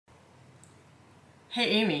Hey,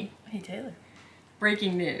 Amy. Hey, Taylor.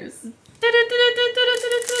 Breaking news.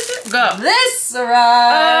 Go. This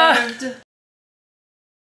arrived.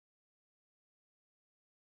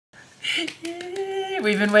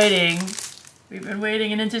 We've been waiting. We've been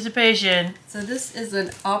waiting in anticipation. So this is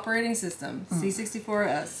an operating system,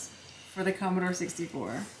 C64 Os, for the Commodore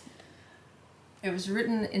 64. It was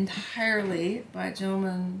written entirely by a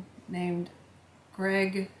gentleman named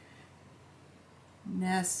Greg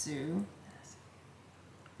Nasu.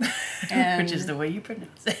 Which is the way you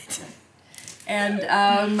pronounce it. And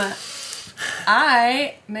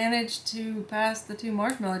I managed to pass the 2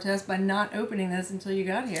 marshmallow tests by not opening this until you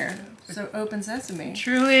got here. So open sesame.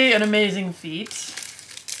 Truly an amazing feat.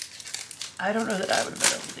 I don't know that I would have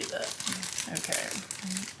been able to do that. Okay.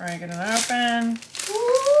 Breaking it open.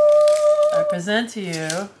 I present to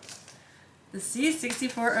you the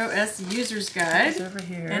C64 Os Users Guide. it's over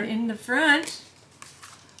here. And in the front,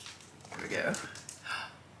 Here we go.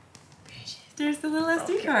 there's the little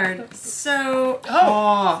SD card. So,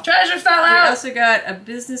 Treasure fell we out! also got a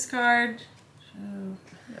business card. So,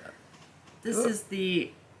 this is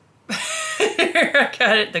the I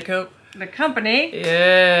got it, the coat. the company.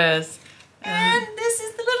 Yes. And this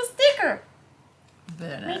is the little sticker.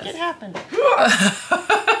 Very Make nice. it happen.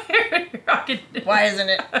 You're rocking it. Why isn't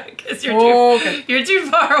it? Because you're too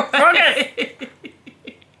far away.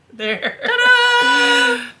 There.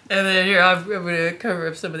 Ta-da! And then here, I'm going to cover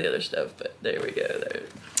up some of the other stuff, but there we go. There.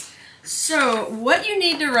 So, what you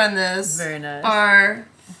need to run this Very nice. are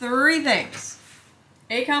 3 things.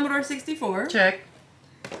 A Commodore 64, Check.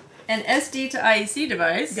 an SD to IEC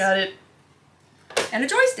device, Got it. and a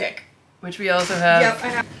joystick. Which we also have. Yep, I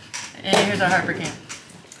have. And here's our Harper can.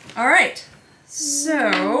 Alright,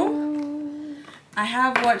 so I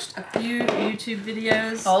have watched a few YouTube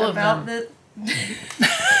videos All of about them. the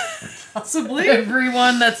possibly.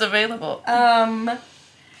 Everyone that's available.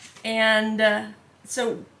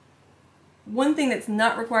 So one thing that's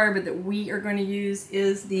not required but that we are going to use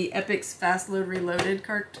is the Epic's Fast Load Reloaded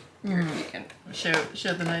cart. Here, you can Show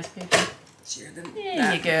the nice paper. share them.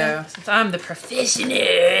 There you go. Since I'm the professional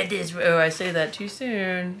at this. Oh, I say that too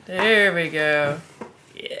soon. There we go.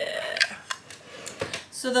 Yeah.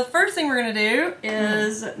 So the first thing we're going to do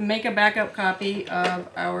is make a backup copy of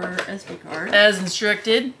our SD card. As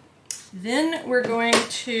instructed. Then we're going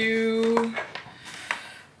to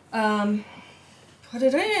put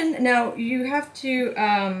it in. Now you have to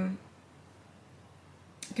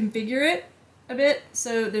configure it a bit.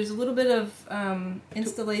 So there's a little bit of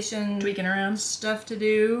installation Tweaking around. stuff to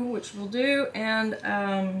do, which we'll do. And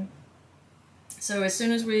so as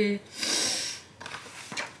soon as we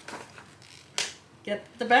get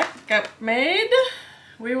the backup made,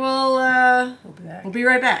 we will we'll be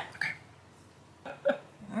right back. Okay.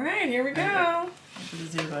 All right, here we go.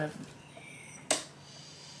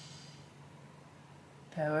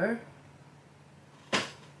 Power.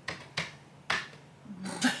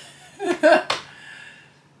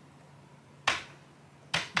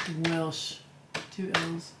 Welsh. 2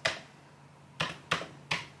 L's.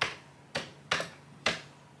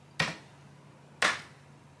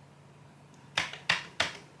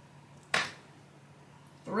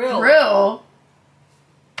 Thrill.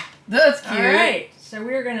 That's cute. All right, so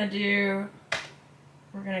we're gonna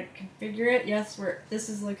configure it. Yes, this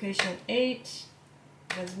is location 8.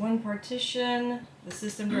 It has 1 partition. The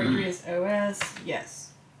system directory is OS.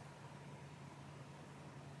 Yes.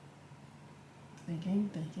 Thinking.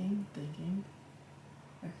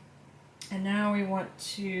 And now we want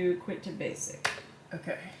to quit to basic.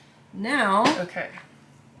 Okay. Now, Okay.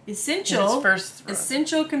 essential First run.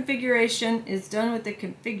 essential configuration is done with the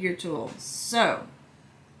configure tool. So,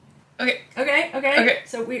 Okay. okay.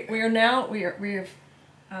 So we are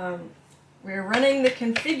running the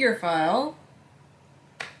configure file.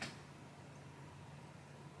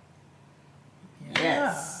 Yeah.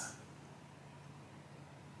 Yes.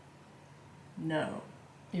 No.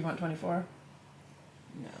 You want 24?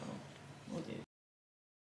 No. We'll do.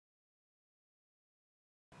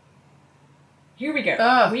 Here we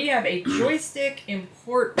go. We have a joystick in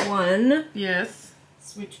port 1, Yes.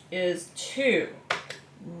 which is 2,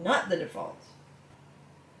 not the default.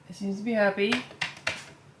 It seems to be happy.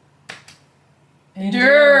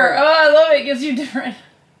 Endure. Oh, I love it. It gives you different.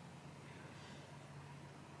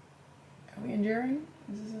 Are we enduring?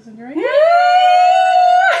 Is this enduring?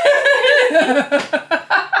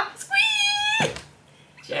 Squeak!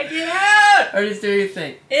 Check it out! Or just do your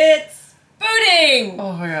thing. It's booting!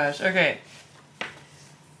 Oh my gosh. Okay.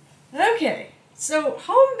 Okay, so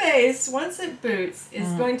home base, once it boots, is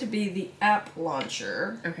going to be the app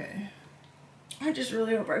launcher. Okay. I just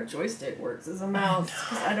really hope our joystick works as a mouse,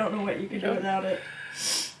 because I don't know what you can do without it.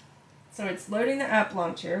 So it's loading the app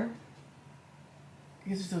launcher. I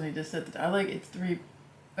guess we still need to set the... I like it's 3...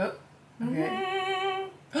 Oh, okay.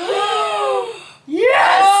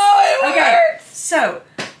 Yes! Oh, it okay, works! so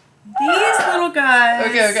these little guys...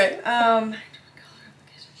 Okay.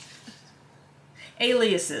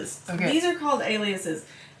 Aliases. Okay. These are called aliases.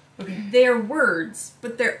 Okay. They're words,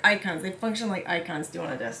 but they're icons. They function like icons do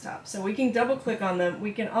on a desktop. So we can double click on them.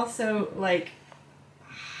 We can also like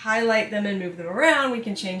highlight them and move them around. We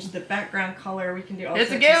can change the background color. We can do all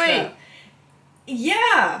sorts of stuff.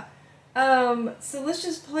 Yeah. So let's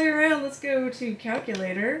just play around. Let's go to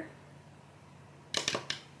calculator.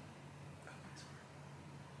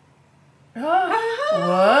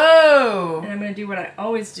 Whoa! And I'm going to do what I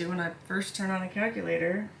always do when I first turn on a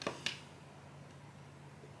calculator.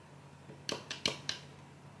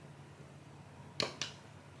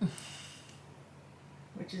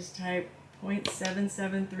 Which is type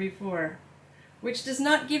 0.7734, which does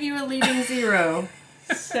not give you a leading zero.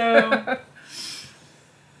 So,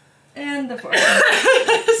 and the 4.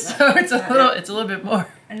 So it's a little bit more.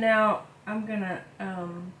 And now I'm gonna I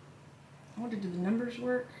want to do the numbers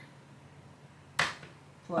work.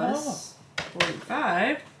 Plus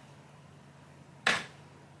 45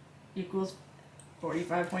 equals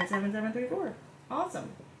 45.7734. Awesome.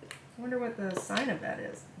 I wonder what the sign of that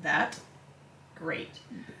is. That. Great.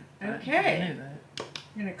 Okay. I'm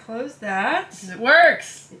going to close that. It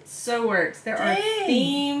works! It so works. There are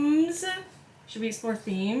themes. Should we explore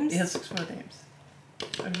themes? Yeah, let's explore themes.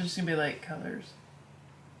 I'm just going to be like colors.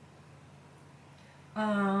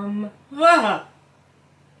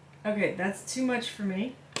 Okay, that's too much for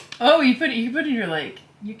me. Oh, you put in your like...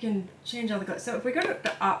 You can change all the colors. So if we go to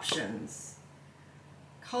the options,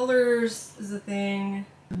 colors is a thing.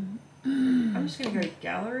 I'm just going to go to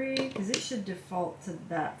gallery because it should default to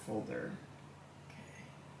that folder.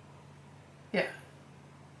 Yeah.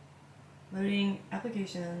 Loading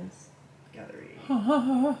applications, gallery.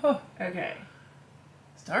 Okay.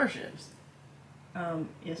 Starships.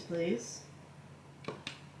 Yes, please.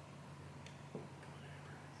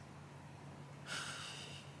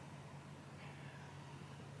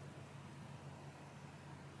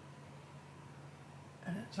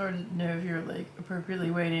 It's hard to know if you're like appropriately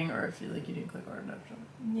waiting or if you like you didn't click hard enough.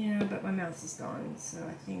 Yeah, but my mouse is gone, so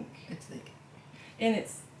I think it's like, and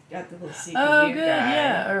it's got the little CPU. Oh, good. guy.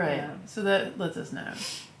 Yeah. All right. Yeah. So that lets us know.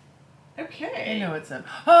 Okay. I know it's up.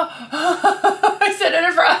 Oh, I said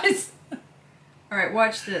Enterprise. All right.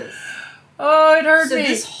 Watch this. Oh, it hurt so me. So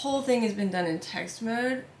this whole thing has been done in text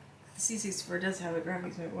mode. The C64 does have a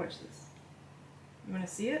graphics mode. Watch this. You want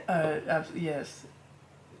to see it? Yes.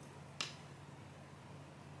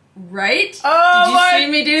 Right? Oh, did you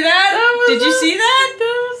see me do that? Did you see that?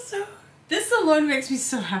 That was so... This alone makes me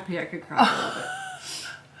so happy I could cry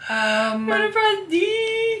a little bit. Enterprise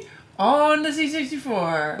D on the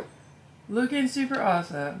C64. Looking super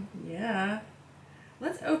awesome. Yeah.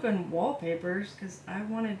 Let's open wallpapers because I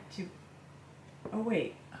wanted to... Oh,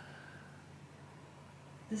 wait.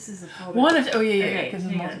 This is a folder. Oh, yeah, because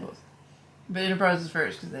okay, it's multiples. But Enterprise is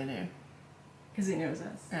first because they knew. Because it knows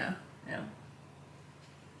us. Yeah. Yeah.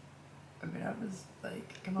 I mean, I was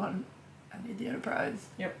like, come on, I need the Enterprise.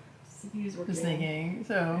 Yep. CPU's working. Just thinking,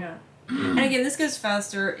 so. Yeah. And again, this goes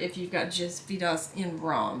faster if you've got just VDOS in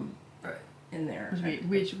ROM in there.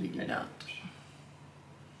 Which we do not.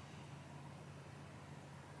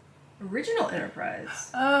 Original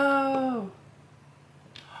Enterprise. Oh.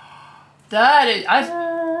 That is...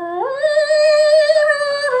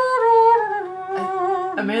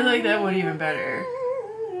 I made like that one even better.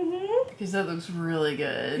 Because that looks really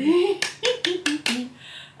good.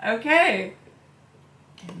 Okay.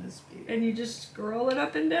 Can this be? And you just scroll it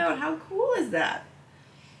up and down. How cool is that?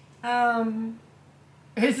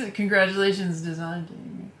 Congratulations, design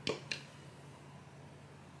team.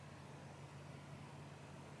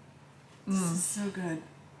 This is so good.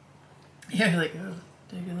 Yeah, like, oh,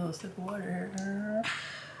 take a little sip of water here.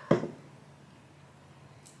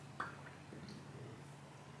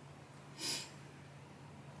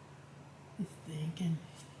 Thinking.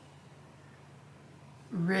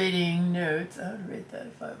 Rating notes. I would rate that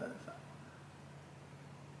a 5 out of 5.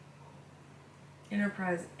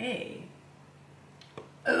 Enterprise A.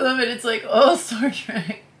 I love it. It's like all Star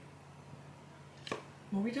Trek.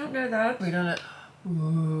 Well, we don't know that. We don't know.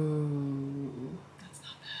 Ooh. That's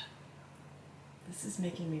not bad. This is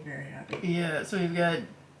making me very happy. Yeah, so we've got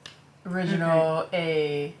original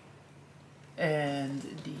A and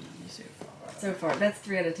D so far. So far, that's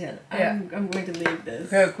 3 out of 10. Yeah. I'm going to leave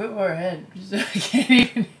this. Go, quit more ahead. I can't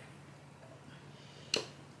even.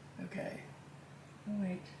 Okay.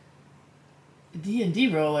 D&D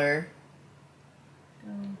roller.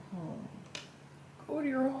 Go home. Go to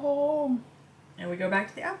your home. And we go back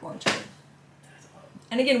to the app launcher.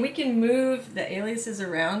 And again, we can move the aliases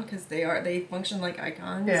around because they function like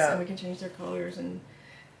icons. Yeah. And we can change their colors. And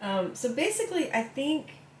so basically, I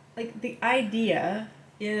think like the idea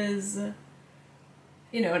is,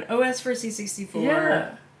 you know, an OS for C64.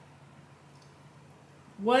 Yeah.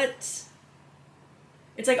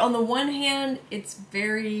 It's like on the one hand, it's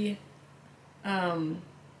very modern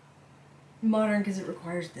because it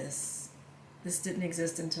requires this. This didn't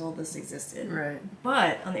exist until this existed. Right.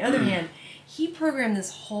 But on the other hand, he programmed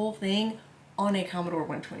this whole thing on a Commodore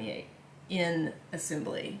 128 in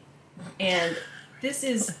assembly. And this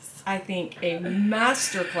is, I think, a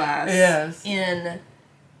masterclass in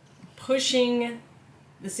pushing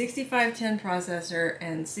the 6510 processor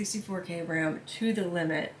and 64K RAM to the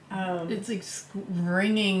limit. It's like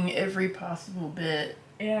wringing every possible bit,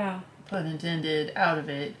 pun intended, out of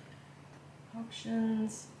it.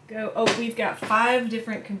 Options. Go. Oh, we've got 5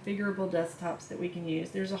 different configurable desktops that we can use.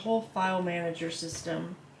 There's a whole file manager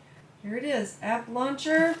system. Here it is. App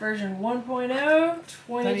Launcher, version 1.0,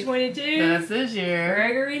 2022. That's this year.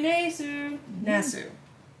 Gregory Nasu.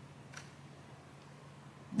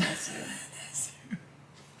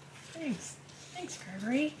 Thanks. Thanks,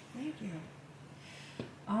 Gregory. Thank you.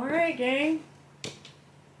 All right, gang.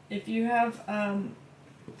 If you have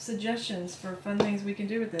suggestions for fun things we can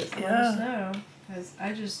do with this, let us know.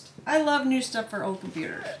 Because I love new stuff for old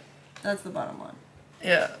computers. That's the bottom line.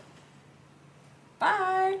 Yeah.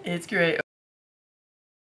 Bye. It's great.